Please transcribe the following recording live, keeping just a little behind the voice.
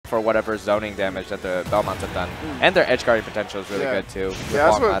for whatever zoning damage that the Belmonts have done. And their edge guarding potential is really good too, with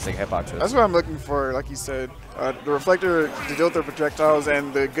long-lasting hitboxes. That's what I'm looking for, like you said. The reflector to deal with their projectiles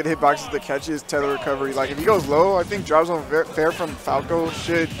and the good hitboxes that catches, tether recovery. Like if he goes low, I think drop zone fair from Falco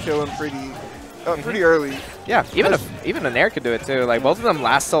should kill him pretty early. Yeah, even an air could do it too. Like both of them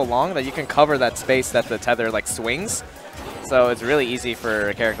last so long that you can cover that space that the tether like swings. So it's really easy for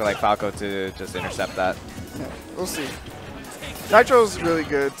a character like Falco to just intercept that. Yeah, we'll see. Nitro's really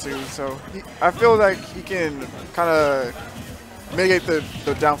good too, so I feel like he can kind of mitigate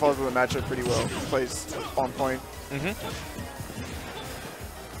the downfalls of the matchup pretty well. He plays on point.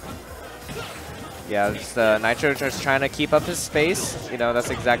 Yeah, just, Nitro just trying to keep up his space. You know, that's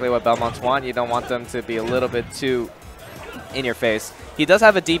exactly what Belmonts want. You don't want them to be a little bit too in your face. He does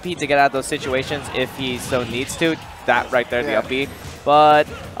have a DP to get out of those situations if he so needs to. That right there, the up B. But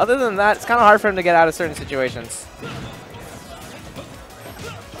other than that, it's kind of hard for him to get out of certain situations.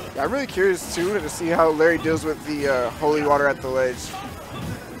 Yeah, I'm really curious too to see how Larry deals with the holy water at the ledge.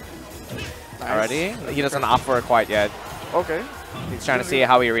 Alrighty, he doesn't opt for it quite yet. Okay. He's trying to see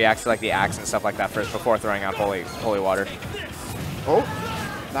how he reacts to like the axe and stuff like that first before throwing out holy water. Oh,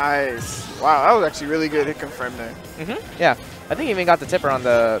 nice! Wow, that was actually really good hit confirm there. Yeah, I think he even got the tipper on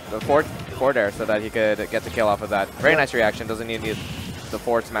the forward air so that he could get the kill off of that. Very nice reaction. Doesn't need the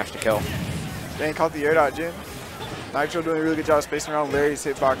forward smash to kill. Dang, caught the air dodge in. Nitro doing a really good job spacing around Larry's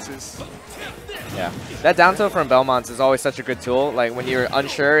hitboxes. Yeah, that down tilt from Belmonts is always such a good tool. Like when you're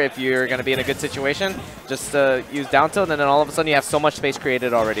unsure if you're going to be in a good situation, just use down tilt and then all of a sudden you have so much space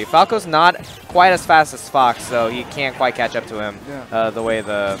created already. Falco's not quite as fast as Fox, so he can't quite catch up to him the way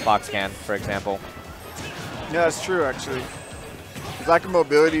the Fox can, for example. Yeah, that's true actually. His lack of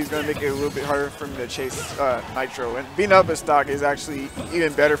mobility is going to make it a little bit harder for him to chase Nitro. And being up at stock is actually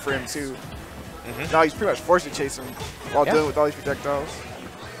even better for him too. Now he's pretty much forced to chase him while dealing with all these projectiles.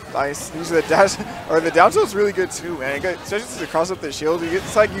 Nice. Usually the dash or the down tilt is really good too, man. Especially to cross up the shield.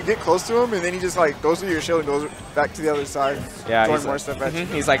 It's like you get close to him and then he just like goes through your shield and goes back to the other side. Yeah, throwing more stuff at you.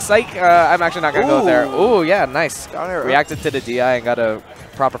 He's like, psych, I'm actually not gonna go there. Ooh, yeah, nice. Down air reacted to the DI and got a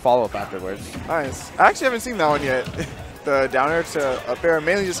proper follow-up afterwards. Nice. I actually haven't seen that one yet. The down air to up air.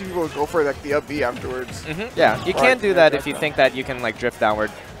 Mainly just see people go for like the up B afterwards. Yeah, you can do that if you think that you can like drift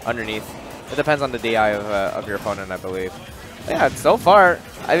downward underneath. It depends on the DI of your opponent, I believe. Yeah, so far,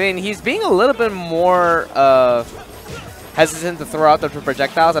 I mean, he's being a little bit more hesitant to throw out the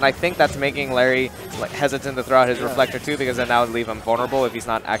projectiles, and I think that's making Larry like hesitant to throw out his reflector too, because then that would leave him vulnerable if he's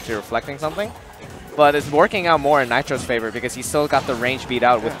not actually reflecting something. But it's working out more in Nitro's favor because he's still got the range beat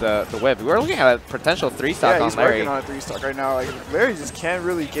out with the whip. We're looking at a potential 3-stock on Larry. Yeah, he's working on a 3-stock right now. Like, Larry just can't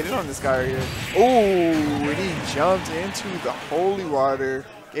really get in on this guy right here. Oh, and he jumped into the holy water.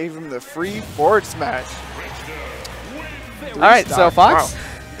 Gave him the free forward smash. All right, so Fox.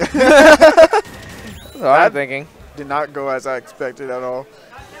 Wow. That's what I'm thinking. Did not go as I expected at all.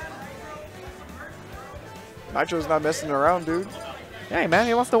 Nitro's not messing around, dude. Hey, man,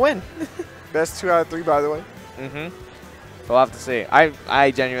 he wants to win. Best 2 out of 3, by the way. We'll have to see.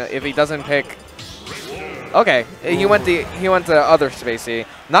 I genuinely, if he doesn't pick, okay, he went to other spacey.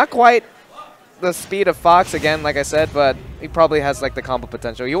 Not quite the speed of Fox again, like I said, but he probably has like the combo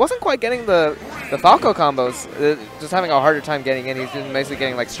potential. He wasn't quite getting the Falco combos, just having a harder time getting in. He's just basically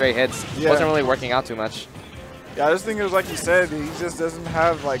getting like straight hits. Wasn't really working out too much. Yeah, I just think it was like you said, he just doesn't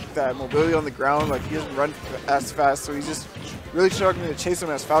have like that mobility on the ground. Like he doesn't run as fast, so he's just really struggling to chase him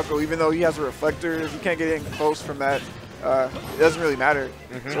as Falco. Even though he has a reflector, if you can't get in close from that, it doesn't really matter.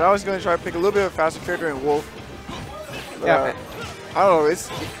 So now he's going to try to pick a little bit of a faster character in Wolf. But, I don't know.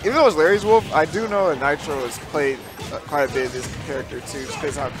 Even though it's Larry's Wolf, I do know that Nitro has played quite a bit of this character too, just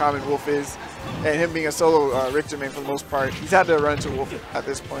because of how common Wolf is, and him being a solo Richter main for the most part, he's had to run into Wolf at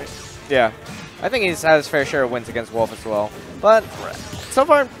this point. Yeah, I think he's had his fair share of wins against Wolf as well. But so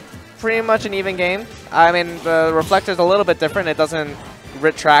far, pretty much an even game. I mean, the reflector's a little bit different. It doesn't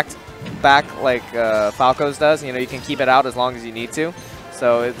retract back like Falco's does. You know, you can keep it out as long as you need to.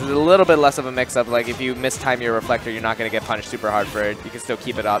 So it's a little bit less of a mix-up. Like if you mistime your reflector, you're not going to get punished super hard for it. You can still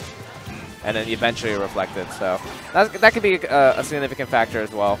keep it up and then eventually reflect it. So that could be a significant factor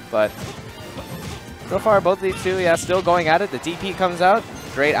as well. But so far, both of these two, still going at it. The DP comes out.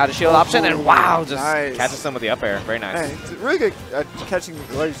 Great out of shield option. And wow, just catches them with the up air. Very nice. Man, it's really good at catching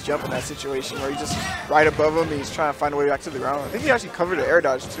Larry's jump in that situation where he's just right above him and he's trying to find a way back to the ground. I think he actually covered the air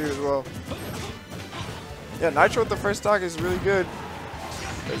dodge too as well. Yeah, Nitro with the first stock is really good.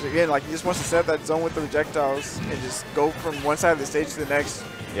 Because again, like he just wants to set up that zone with the projectiles and just go from one side of the stage to the next.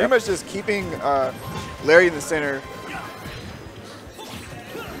 Pretty much just keeping Larry in the center.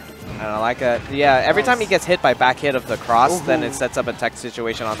 And I like it. Yeah, every time he gets hit by back hit of the cross, then it sets up a tech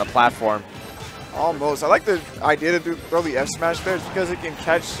situation on the platform. Almost. I like the idea to throw the F smash there because it can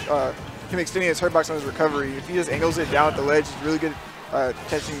catch, can extending his hurt box on his recovery. If he just angles it down at the ledge, he's really good at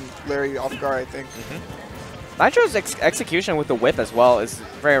catching Larry off guard, I think. Nitro's execution with the whip as well is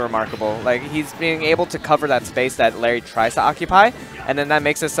very remarkable. Like, he's being able to cover that space that Larry tries to occupy, and then that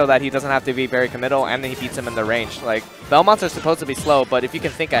makes it so that he doesn't have to be very committal, and then he beats him in the range. Like, Belmonts are supposed to be slow, but if you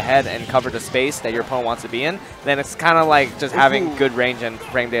can think ahead and cover the space that your opponent wants to be in, then it's kind of like just having good range and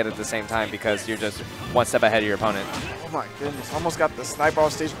frame data at the same time because you're just one step ahead of your opponent. Oh my goodness, almost got the snipe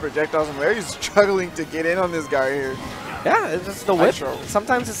off stage projectiles, and Larry's struggling to get in on this guy here. Yeah, it's just the whip. Nitro.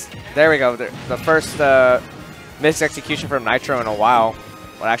 Sometimes it's, there we go, the first missed execution from Nitro in a while,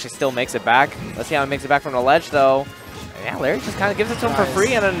 but actually still makes it back. Let's see how he makes it back from the ledge, though. Yeah, Larry just kind of gives it to him for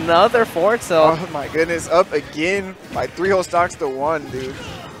free, and another forward tilt. Oh my goodness, up again by 3 whole stocks to 1, dude.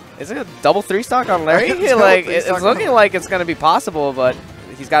 Is it a double 3 stock on Larry? Like, it's looking like it's going to be possible, but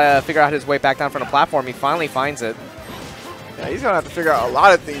he's got to figure out his way back down from the platform. He finally finds it. Yeah, he's going to have to figure out a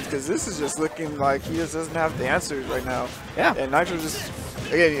lot of things because this is just looking like he just doesn't have the answers right now. Yeah. And Nitro just,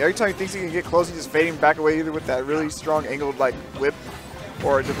 again, every time he thinks he can get close, he's just fading back away either with that really strong angled like whip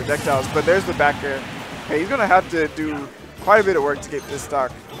or the projectiles. But there's the back air. Okay, he's going to have to do quite a bit of work to get this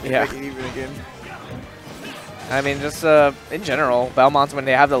stock and make it even again. I mean, just in general, Belmonts, when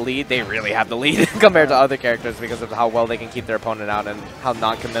they have the lead, they really have the lead compared to other characters because of how well they can keep their opponent out and how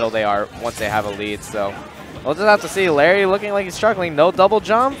non-committal they are once they have a lead. So we'll just have to see. Larry looking like he's struggling. No double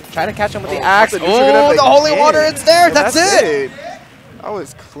jump. Try to catch him with the axe. Oh, the holy water, it's there. That's it. That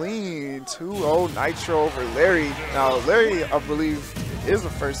was clean. 2-0 Nitro over Larry. Now, Larry, I believe, is the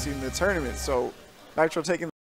first seed in the tournament. So Nitro taking